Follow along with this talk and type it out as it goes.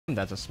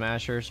That's a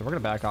smasher, so we're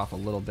gonna back off a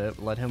little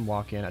bit, let him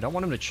walk in. I don't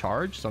want him to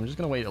charge, so I'm just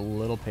gonna wait a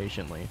little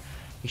patiently.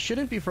 He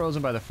shouldn't be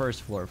frozen by the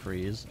first floor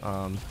freeze,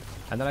 and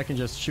then I can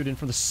just shoot in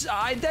from the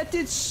side. That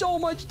did so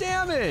much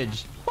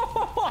damage.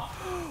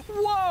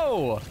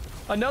 Whoa,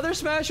 another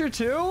smasher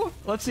too.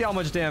 Let's see how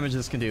much damage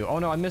this can do. Oh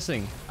no, I'm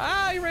missing.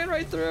 He ran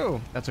right through.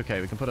 That's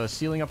okay, we can put a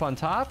ceiling up on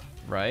top.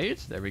 Right,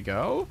 there we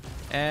go.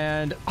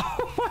 And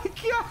oh my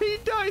god, he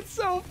died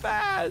so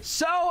fast.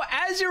 So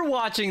as you're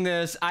watching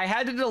this, I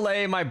had to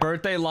delay my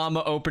birthday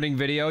llama opening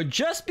video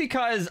just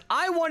because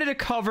I wanted to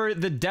cover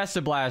the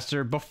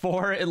Deciblaster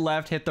before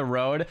it hit the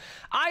road.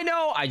 I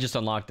know I just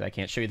unlocked it, I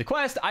can't show you the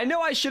quest. I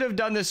know I should have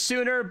done this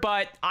sooner,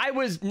 but I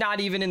was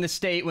not even in the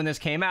state when this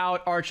came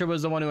out. Archer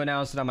was the one who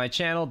announced it on my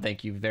channel.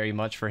 Thank you very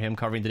much for him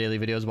covering the daily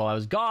videos while I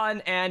was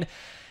gone. And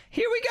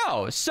here we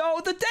go.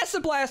 So the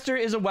Deciblaster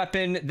is a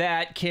weapon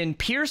that can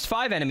pierce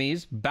 5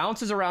 enemies,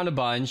 bounces around a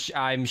bunch.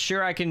 I'm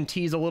sure I can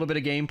tease a little bit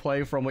of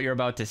gameplay from what you're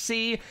about to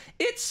see.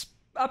 It's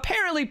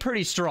apparently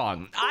pretty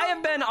strong. I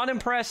have been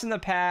unimpressed in the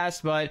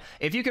past, but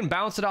if you can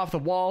bounce it off the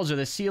walls or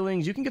the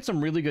ceilings, you can get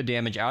some really good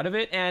damage out of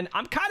it, and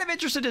I'm kind of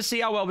interested to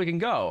see how well we can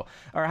go,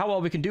 or how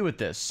well we can do with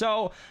this.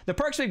 So the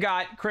perks we've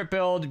got: crit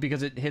build,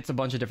 because it hits a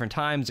bunch of different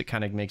times, it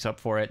kind of makes up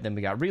for it. Then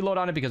we got reload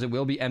on it, because it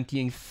will be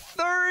emptying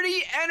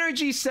 30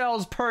 energy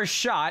cells per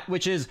shot,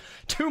 which is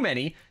too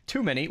many.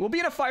 We'll be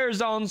in a fire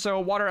zone, so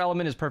water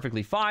element is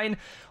perfectly fine.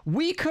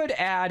 We could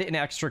add an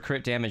extra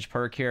crit damage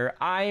perk here.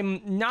 I'm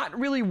not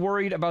really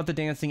worried about the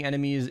dancing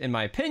enemies, in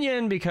my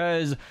opinion,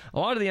 because a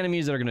lot of the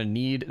enemies that are going to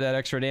need that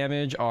extra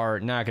damage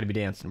are not going to be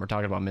dancing. We're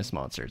talking about mist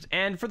monsters.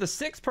 And for the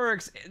 6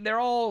 perks, they're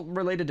all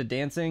related to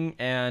dancing,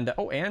 and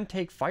and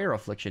take fire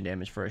affliction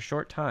damage for a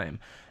short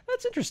time.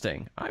 That's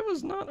interesting. I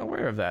was not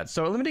aware of that.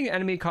 So eliminating an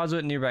enemy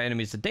causes nearby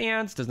enemies to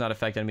dance. Does not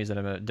affect enemies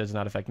that does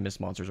not affect mist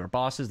monsters or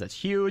bosses. That's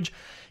huge.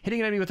 Hitting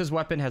an enemy with this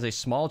weapon has a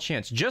small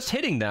chance, just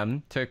hitting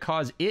them, to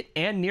cause it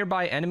and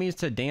nearby enemies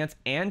to dance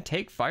and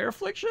take fire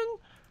affliction.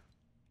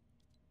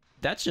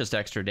 That's just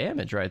extra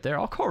damage right there.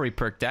 I'll go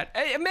reperk that.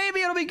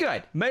 Maybe it'll be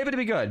good. Maybe it'll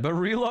be good. But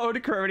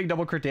reload, crit rating,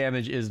 double crit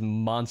damage is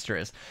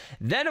monstrous.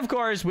 Then, of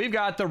course, we've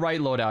got the right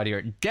loadout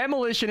here.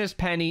 Demolitionist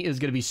Penny is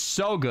going to be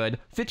so good.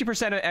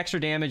 50% of extra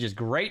damage is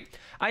great.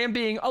 I am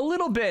being a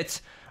little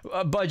bit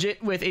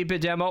budget with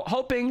 8-bit demo,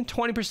 hoping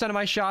 20% of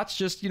my shots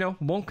just,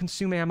 won't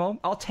consume ammo.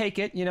 I'll take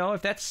it.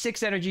 If that's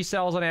 6 energy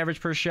cells on average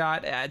per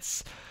shot,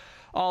 that's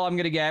all I'm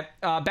gonna get.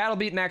 Battle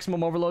Beat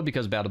Maximum Overload,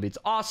 because Battle Beat's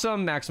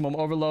awesome. Maximum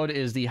Overload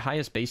is the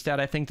highest base stat,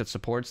 I think, that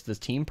supports this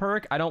team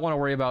perk. I don't want to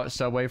worry about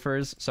sub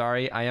wafers.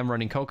 Sorry, I am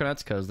running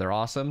coconuts because they're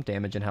awesome.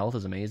 Damage and health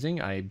is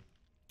amazing. I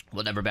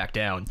will never back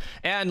down.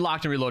 And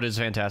Locked and Reloaded is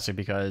fantastic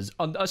because,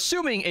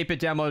 assuming 8-bit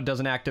demo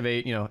doesn't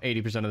activate,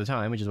 80% of the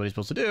time, which is what he's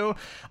supposed to do,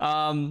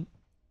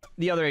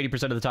 the other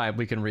 80% of the time,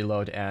 we can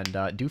reload and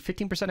do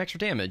 15% extra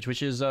damage,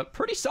 which is a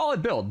pretty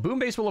solid build. Boom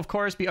Base will, of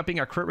course, be upping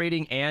our crit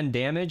rating and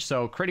damage,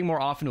 so critting more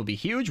often will be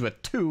huge with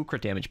 2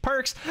 crit damage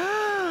perks.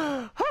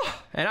 And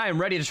I am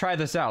ready to try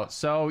this out.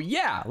 So,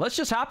 yeah, let's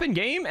just hop in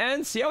game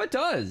and see how it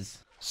does.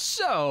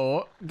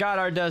 So, got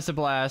our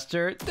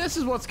Deciblaster. This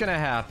is what's going to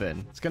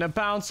happen. It's going to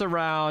bounce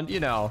around,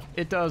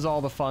 it does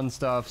all the fun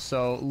stuff.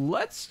 So,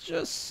 let's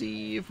just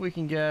see if we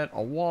can get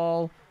a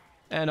wall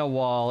and a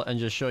wall and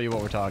just show you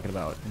what we're talking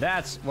about.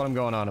 That's what I'm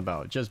going on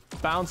about. Just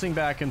bouncing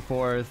back and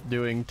forth,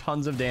 doing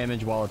tons of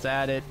damage while it's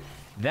at it.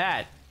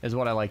 That is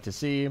what I like to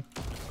see.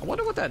 I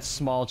wonder what that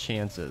small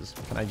chance is.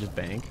 Can I just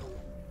bank?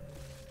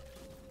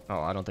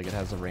 Oh, I don't think it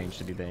has the range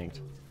to be banked.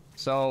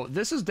 So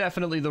this is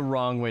definitely the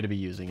wrong way to be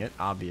using it,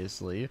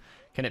 obviously.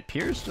 Can it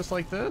pierce just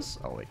like this?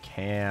 Oh, it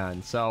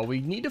can. So we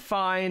need to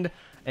find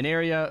an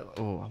area.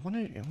 Oh, I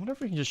wonder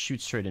if we can just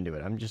shoot straight into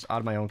it. I'm just out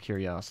of my own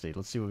curiosity.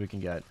 Let's see what we can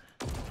get.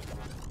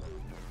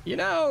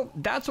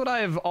 That's what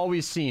I've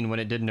always seen when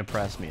it didn't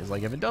impress me. Is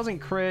like, if it doesn't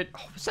crit,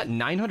 what's that,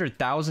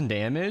 900,000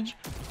 damage?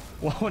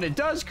 Well, when it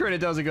does crit, it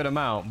does a good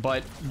amount,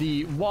 but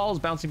the walls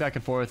bouncing back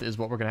and forth is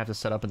what we're going to have to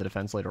set up in the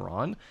defense later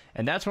on,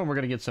 and that's when we're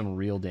going to get some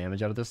real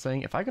damage out of this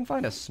thing. If I can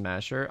find a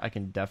smasher, I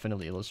can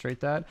definitely illustrate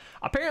that.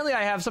 Apparently,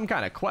 I have some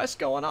kind of quest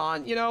going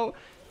on,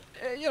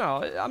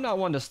 I'm not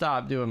one to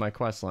stop doing my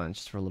quest lines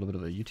just for a little bit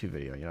of a YouTube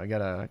video, I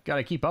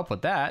gotta keep up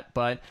with that,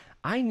 but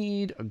I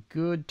need a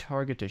good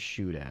target to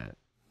shoot at.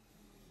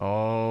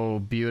 Oh,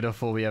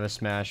 beautiful. We have a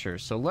smasher.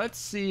 So let's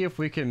see if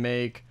we can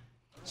make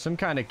some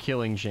kind of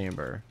killing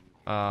chamber.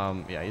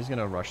 Yeah, he's going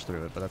to rush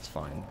through it, but that's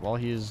fine. While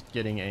he's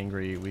getting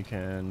angry, we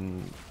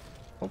can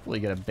hopefully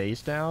get a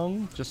base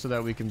down just so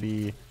that we can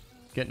be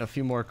getting a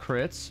few more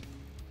crits.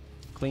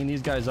 Clean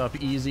these guys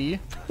up easy.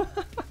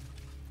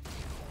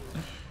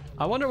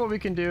 I wonder what we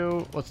can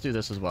do. Let's do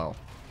this as well.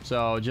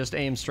 So just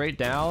aim straight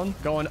down,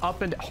 going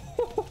up and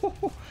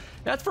down.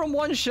 That's from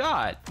one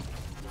shot.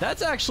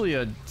 That's actually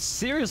a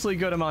seriously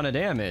good amount of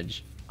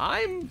damage.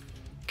 I'm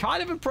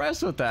kind of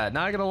impressed with that,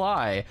 not gonna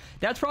lie.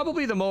 That's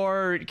probably the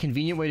more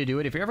convenient way to do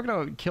it. If you're ever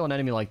gonna kill an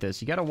enemy like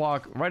this, you gotta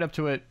walk right up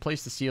to it,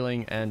 place the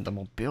ceiling, and the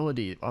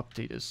mobility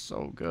update is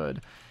so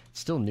good.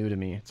 It's still new to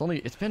me.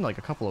 It's been like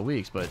a couple of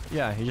weeks, but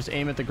yeah, you just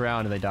aim at the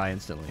ground and they die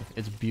instantly.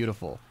 It's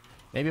beautiful.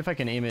 Maybe if I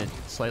can aim it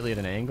slightly at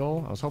an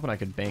angle. I was hoping I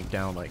could bank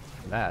down like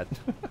that.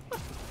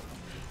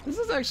 This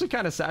is actually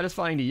kind of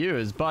satisfying to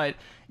use, but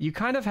you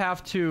kind of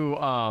have to,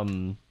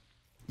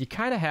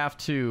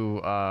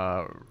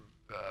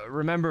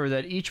 remember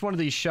that each one of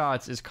these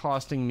shots is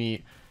costing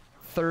me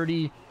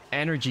 30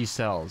 energy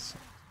cells.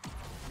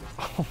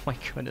 Oh my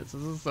goodness,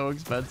 this is so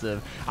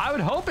expensive. I would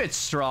hope it's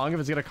strong if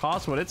it's gonna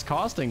cost what it's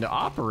costing to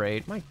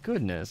operate. My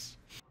goodness.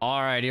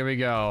 All right, here we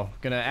go.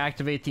 Gonna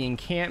activate the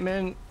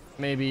encampment.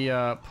 Maybe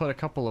put a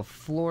couple of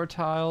floor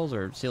tiles,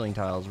 or ceiling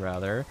tiles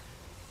rather.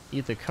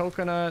 Eat the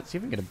coconut. See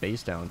if we can get a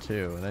base down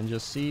too. And then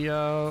just see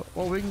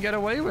what we can get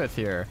away with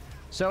here.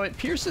 So it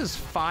pierces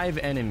 5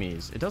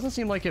 enemies. It doesn't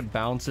seem like it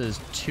bounces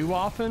too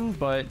often,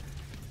 but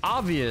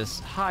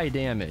obvious high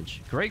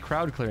damage. Great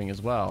crowd clearing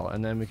as well.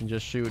 And then we can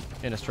just shoot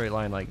in a straight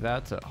line like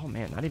that to... Oh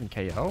man, not even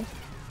KO?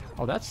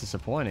 Oh, that's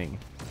disappointing.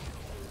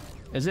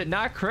 Is it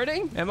not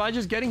critting? Am I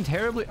just getting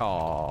terribly...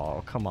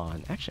 Oh, come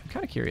on. Actually, I'm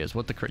kind of curious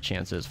what the crit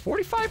chance is.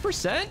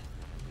 45%?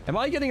 Am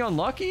I getting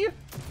unlucky?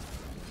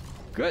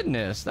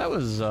 Goodness, that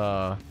was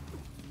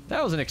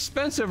an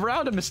expensive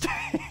round of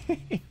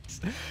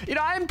mistakes. You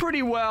know, I'm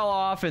pretty well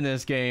off in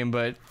this game,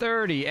 but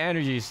 30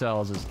 energy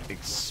cells is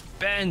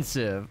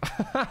expensive.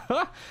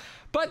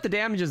 But the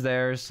damage is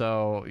there,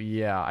 so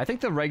yeah. I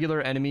think the regular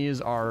enemies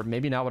are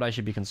maybe not what I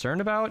should be concerned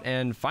about,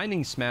 and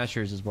finding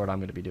smashers is what I'm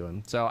going to be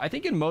doing. So I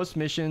think in most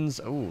missions,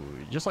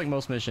 just like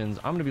most missions,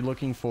 I'm going to be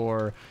looking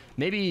for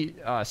maybe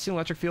Steel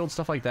Electric Field,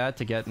 stuff like that,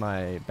 to get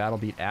my battle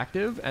beat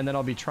active, and then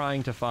I'll be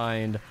trying to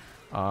find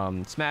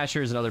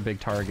smashers and other big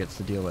targets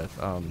to deal with.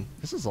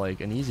 This is like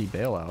an easy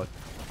bailout.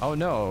 Oh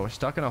no,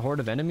 stuck in a horde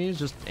of enemies,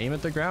 just aim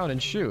at the ground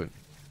and shoot.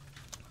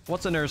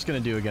 What's a nurse gonna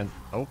do again?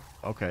 Oh,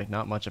 okay,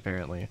 not much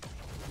apparently.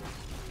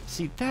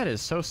 See, that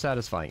is so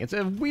satisfying. It's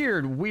a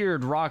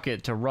weird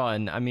rocket to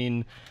run. I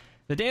mean,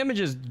 the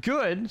damage is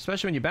good,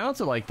 especially when you bounce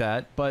it like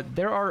that, but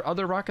there are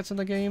other rockets in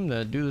the game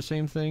that do the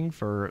same thing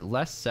for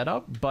less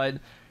setup. But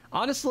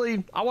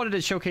honestly, I wanted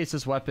to showcase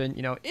this weapon.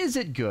 You know, is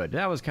it good?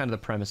 That was kind of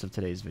the premise of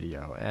today's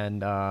video.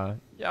 And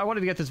yeah, I wanted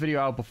to get this video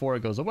out before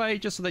it goes away,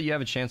 just so that you have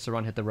a chance to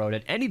run Hit the Road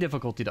at any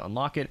difficulty to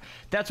unlock it.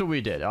 That's what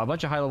we did. A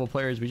bunch of high-level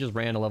players, we just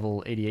ran a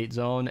level 88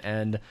 zone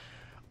and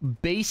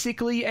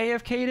basically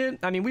AFK'd it.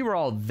 I mean, we were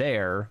all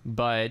there,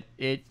 but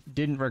it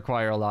didn't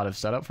require a lot of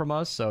setup from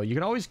us. So you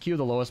can always queue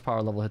the lowest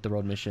power level Hit the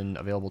Road mission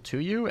available to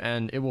you,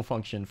 and it will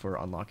function for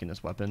unlocking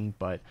this weapon,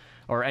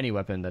 or any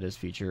weapon that is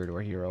featured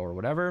or hero or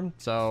whatever.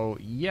 So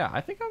yeah,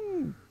 I think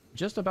I'm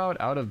just about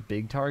out of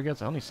big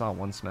targets. I only saw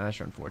one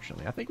smasher,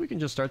 unfortunately. I think we can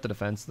just start the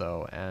defense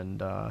though,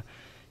 and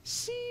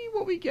see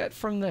what we get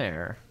from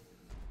there.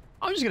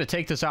 I'm just going to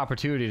take this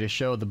opportunity to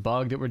show the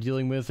bug that we're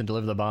dealing with and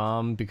deliver the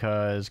bomb,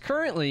 because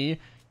currently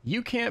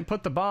you can't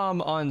put the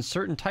bomb on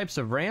certain types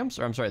of ramps,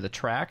 or I'm sorry, the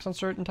tracks on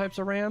certain types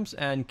of ramps,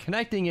 and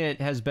connecting it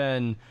has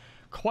been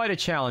quite a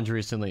challenge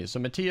recently. So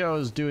Matteo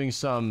is doing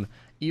some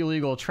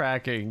illegal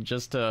tracking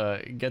just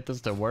to get this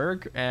to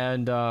work,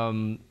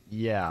 and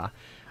yeah.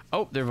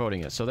 Oh, they're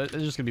voting it, so they're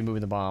just gonna be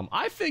moving the bomb.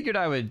 I figured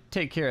I would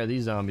take care of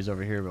these zombies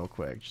over here real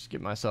quick. Just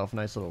get myself a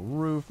nice little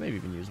roof, maybe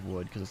even use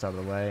wood because it's out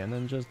of the way, and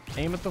then just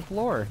aim at the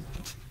floor.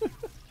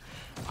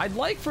 I'd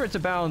like for it to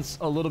bounce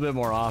a little bit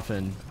more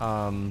often.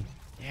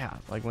 Yeah,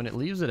 like when it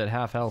leaves it at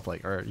half health,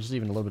 like, or just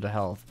even a little bit of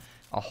health,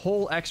 a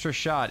whole extra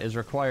shot is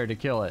required to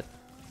kill it.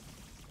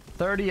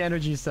 30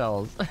 energy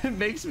cells. It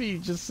makes me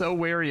just so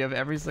wary of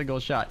every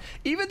single shot.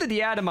 Even the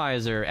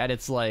deatomizer at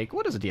its, like,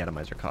 what does a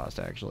deatomizer cost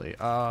actually?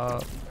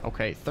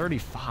 Okay,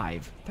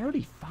 35.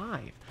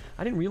 35.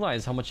 I didn't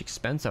realize how much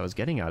expense I was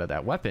getting out of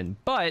that weapon,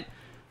 but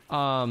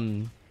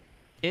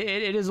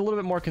it is a little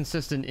bit more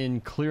consistent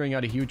in clearing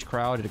out a huge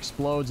crowd. It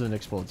explodes and it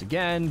explodes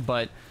again,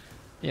 but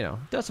you know,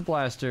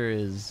 Deciblaster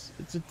is,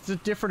 it's a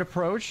different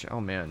approach. Oh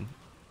man,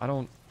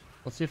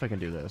 let's see if I can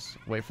do this.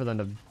 Wait for them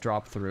to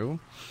drop through.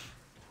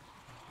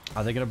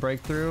 Are they gonna break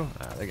through?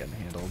 They're getting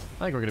handled.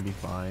 I think we're gonna be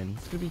fine.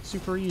 It's gonna be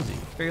super easy.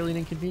 Fairly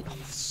inconvenient.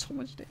 Oh, so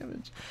much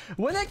damage.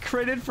 When that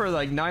critted for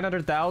like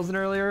 900,000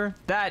 earlier,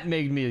 that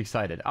made me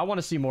excited. I want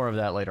to see more of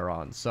that later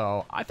on.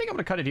 So I think I'm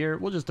gonna cut it here.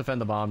 We'll just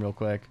defend the bomb real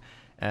quick.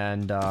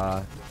 And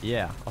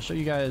yeah, I'll show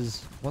you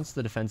guys once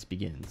the defense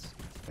begins.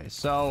 Okay,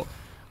 so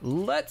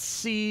let's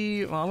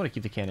see. Well, I'm going to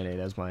keep the cannonade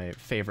as my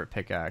favorite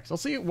pickaxe.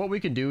 Let's see what we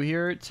can do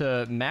here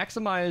to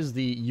maximize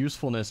the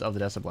usefulness of the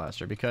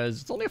Deciblaster, because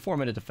it's only a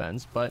 4-minute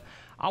defense, but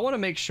I want to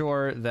make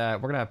sure that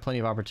we're going to have plenty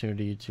of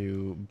opportunity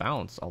to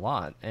bounce a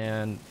lot.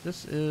 And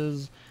this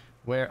is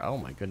where, oh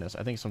my goodness,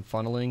 I think some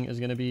funneling is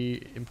going to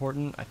be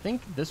important. I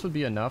think this would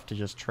be enough to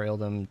just trail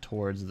them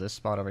towards this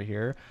spot over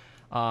here.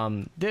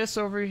 This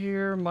over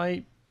here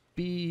might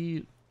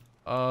be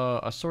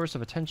a source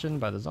of attention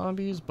by the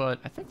zombies, but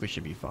I think we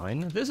should be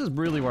fine. This is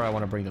really where I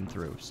want to bring them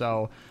through.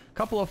 So a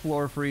couple of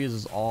floor frees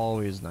is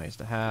always nice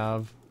to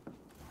have.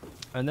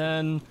 And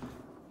then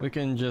we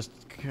can just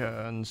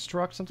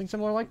construct something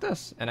similar like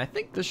this. And I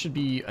think this should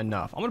be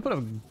enough. I'm going to put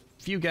a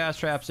few gas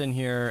traps in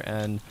here,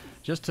 and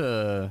just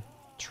to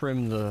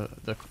trim the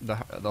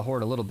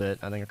horde a little bit.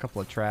 I think a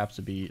couple of traps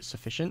would be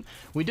sufficient.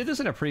 We did this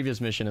in a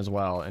previous mission as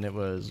well, and it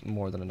was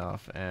more than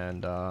enough.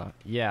 And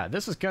yeah,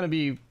 this is going to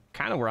be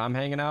kind of where I'm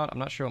hanging out. I'm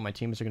not sure what my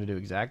teammates are going to do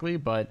exactly,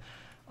 but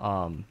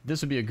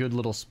this would be a good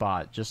little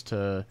spot just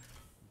to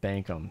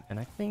bank them. And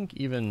I think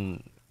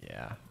even,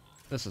 yeah,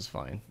 this is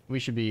fine. We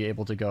should be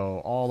able to go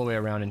all the way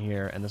around in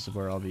here, and this is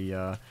where I'll be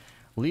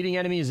leading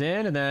enemies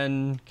in and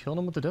then killing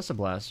them with the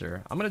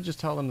Deciblaster. I'm going to just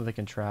tell them that they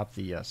can trap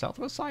the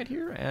southwest side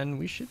here, and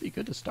we should be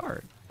good to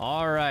start.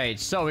 All right,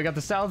 so we got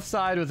the south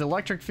side with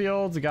electric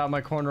fields. I got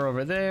my corner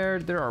over there.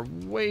 There are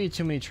way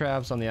too many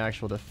traps on the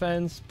actual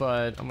defense,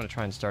 but I'm going to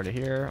try and start it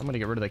here. I'm going to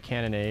get rid of the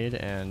cannonade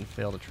and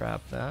fail to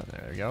trap that.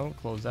 There we go.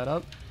 Close that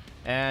up.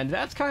 And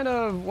that's kind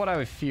of what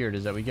I feared,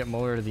 is that we get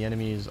more to the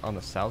enemies on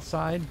the south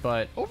side,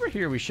 but over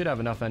here we should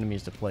have enough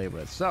enemies to play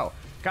with. So,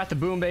 got the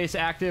boom base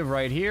active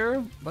right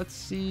here. Let's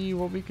see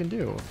what we can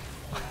do.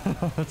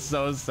 It's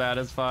so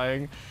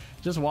satisfying.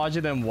 Just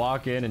watching them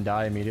walk in and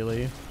die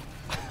immediately.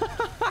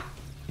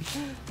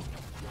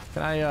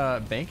 Can I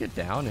bank it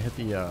down and hit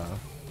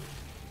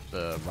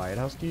the riot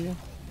house key?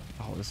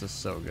 Oh, this is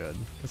so good.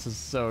 This is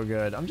so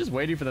good. I'm just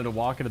waiting for them to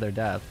walk into their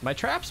death. My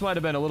traps might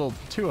have been a little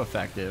too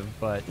effective,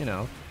 but, you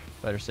know,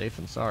 better safe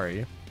than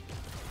sorry.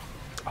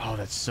 Oh,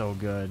 that's so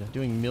good.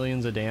 Doing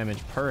millions of damage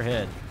per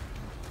hit.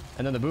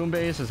 And then the boom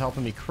base is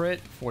helping me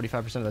crit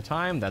 45% of the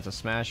time. That's a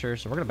smasher,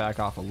 so we're going to back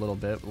off a little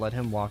bit. Let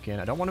him walk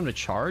in. I don't want him to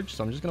charge,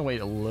 so I'm just going to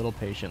wait a little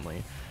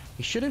patiently.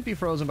 He shouldn't be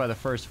frozen by the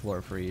first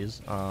floor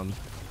freeze. And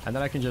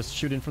then I can just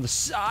shoot in from the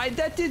side.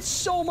 That did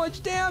so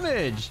much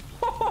damage!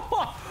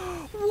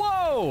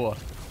 Whoa!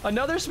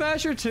 Another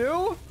smasher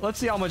too? Let's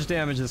see how much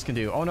damage this can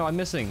do. Oh no, I'm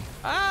missing.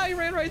 Ah, he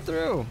ran right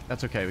through.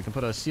 That's okay. We can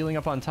put a ceiling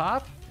up on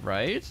top.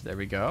 Right, there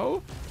we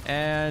go.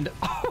 And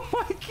oh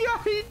my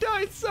god, he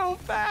died so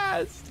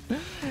fast.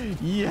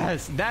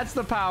 Yes, that's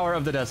the power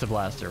of the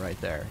Deciblaster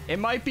right there. It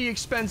might be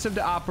expensive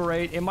to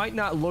operate. It might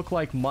not look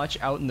like much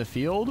out in the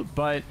field,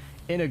 but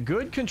in a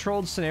good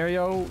controlled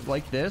scenario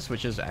like this,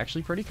 which is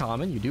actually pretty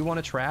common, you do want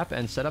to trap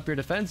and set up your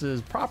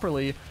defenses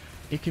properly.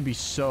 It can be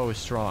so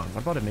strong.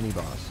 What about a mini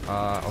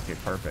boss? Okay,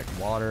 perfect.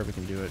 Water, we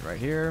can do it right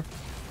here.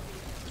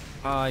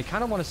 I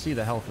kind of want to see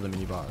the health of the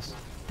mini boss.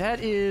 That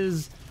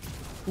is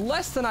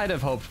less than I'd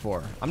have hoped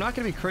for. I'm not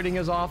going to be critting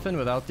as often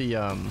without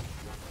the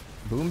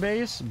boom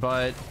base,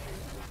 but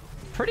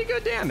pretty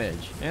good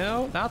damage. You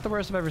know, not the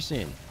worst I've ever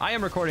seen. I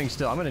am recording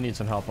still. I'm going to need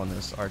some help on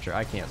this archer.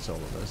 I can't solo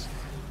this.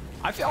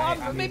 I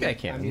feel maybe I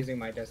can. I'm using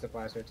my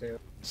Deciblaster too.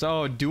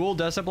 So dual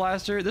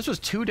Deciblaster. This was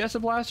 2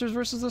 Deciblasters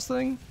versus this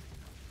thing.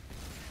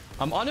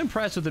 I'm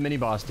unimpressed with the mini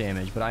boss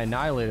damage, but I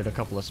annihilated a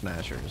couple of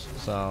smashers,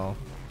 so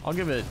I'll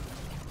give it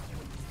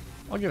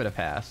a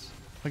pass.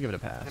 I'll give it a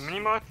pass. The mini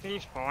boss, can you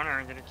spawn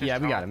or did it just Yeah,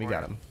 we got him. We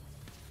got him.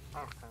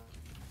 Okay.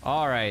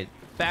 All right,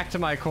 back to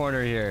my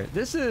corner here.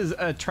 This is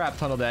a trap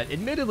tunnel that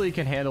admittedly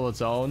can handle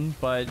its own,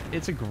 but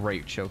it's a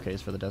great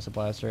showcase for the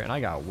Deciblaster, and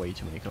I got way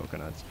too many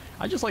coconuts.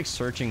 I just like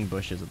searching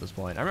bushes at this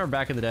point. I remember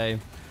back in the day,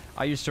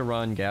 I used to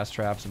run gas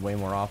traps way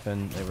more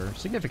often. They were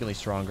significantly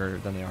stronger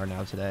than they are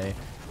now today.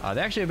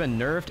 They actually have been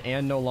nerfed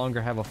and no longer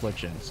have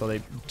affliction. So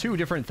they two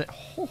different things.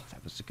 Oh,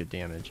 that was good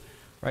damage.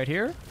 Right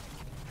here,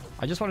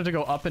 I just wanted to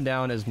go up and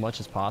down as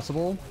much as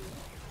possible.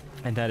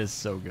 And that is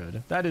so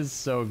good. That is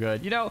so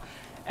good. You know,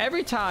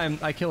 every time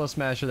I kill a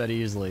smasher that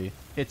easily,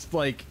 it's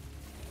like,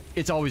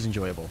 it's always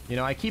enjoyable. You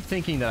know, I keep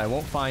thinking that I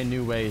won't find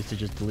new ways to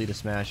just delete a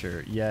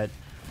smasher, yet,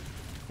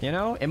 you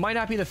know, it might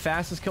not be the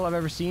fastest kill I've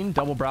ever seen.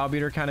 Double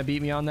browbeater kind of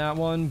beat me on that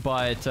one,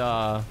 but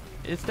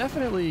it's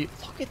definitely,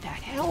 look at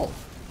that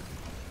health.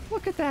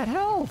 Look at that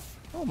health.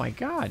 Oh my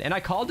god. And I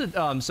called it,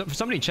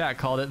 somebody in chat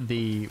called it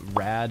the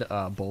rad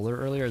bowler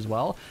earlier as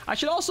well. I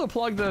should also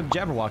plug the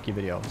Jabberwocky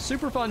video.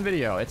 Super fun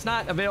video. It's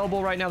not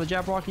available right now, the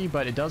Jabberwocky,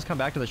 but it does come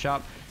back to the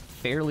shop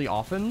fairly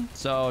often.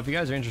 So if you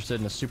guys are interested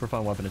in a super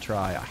fun weapon to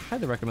try, I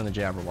highly recommend the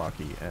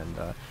Jabberwocky.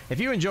 And if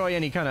you enjoy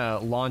any kind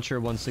of launcher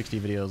 160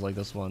 videos like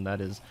this one,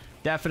 that is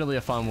definitely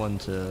a fun one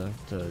to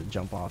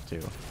jump off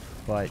to.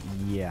 But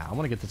yeah, I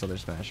want to get this other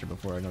smasher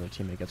before another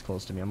teammate gets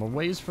close to me. I'm a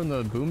ways from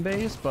the boom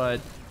base, but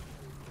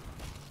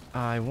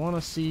I want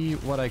to see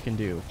what I can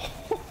do.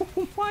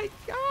 Oh my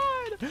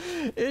god!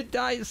 It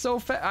died so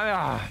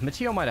fast.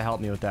 Mateo might have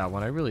helped me with that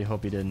one. I really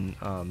hope he didn't.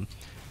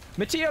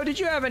 Mateo, did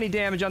you have any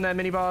damage on that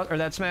mini boss or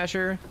that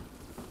smasher?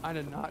 I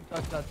did not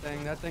touch that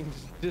thing. That thing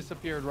just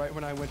disappeared right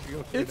when I went to go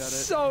shoot at it. It's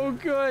so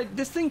good.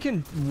 This thing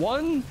can,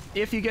 one,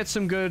 if you get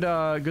some good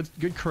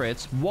good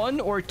crits,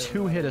 1 or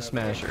 2 hit a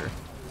smasher.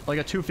 Like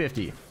a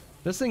 250.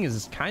 This thing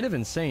is kind of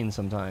insane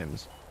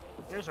sometimes.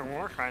 There's a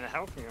war trying to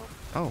help you.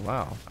 Oh,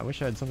 wow. I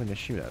wish I had something to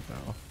shoot at,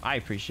 though. I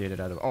appreciate it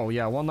out of... Oh,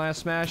 yeah, one last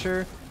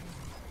smasher.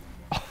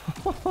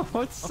 Oh,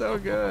 it's so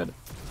good.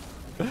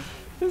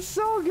 It's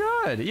so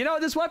good. You know,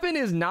 this weapon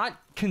is not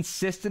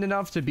consistent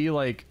enough to be,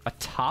 like, a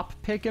top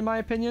pick, in my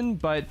opinion,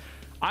 but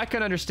I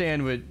can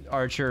understand what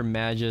Archer,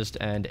 Magist,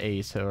 and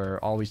Ace are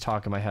always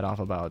talking my head off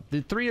about.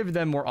 The 3 of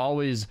them were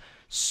always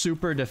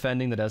super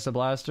defending the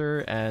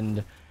Deciblaster,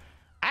 and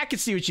I can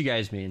see what you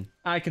guys mean.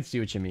 I can see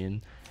what you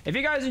mean. If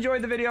you guys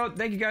enjoyed the video,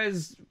 thank you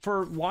guys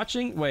for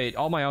watching. Wait,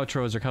 all my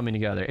outros are coming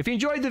together. If you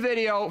enjoyed the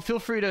video, feel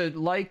free to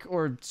like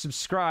or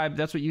subscribe.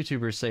 That's what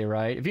YouTubers say,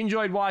 right? If you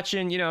enjoyed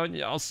watching, you know,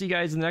 I'll see you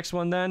guys in the next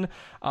one then.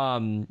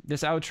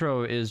 This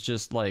outro is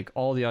just like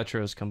all the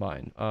outros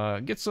combined.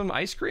 Get some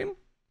ice cream.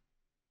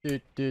 And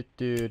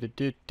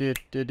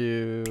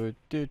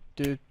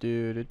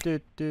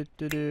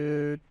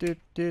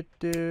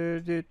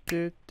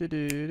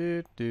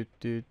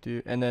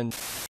then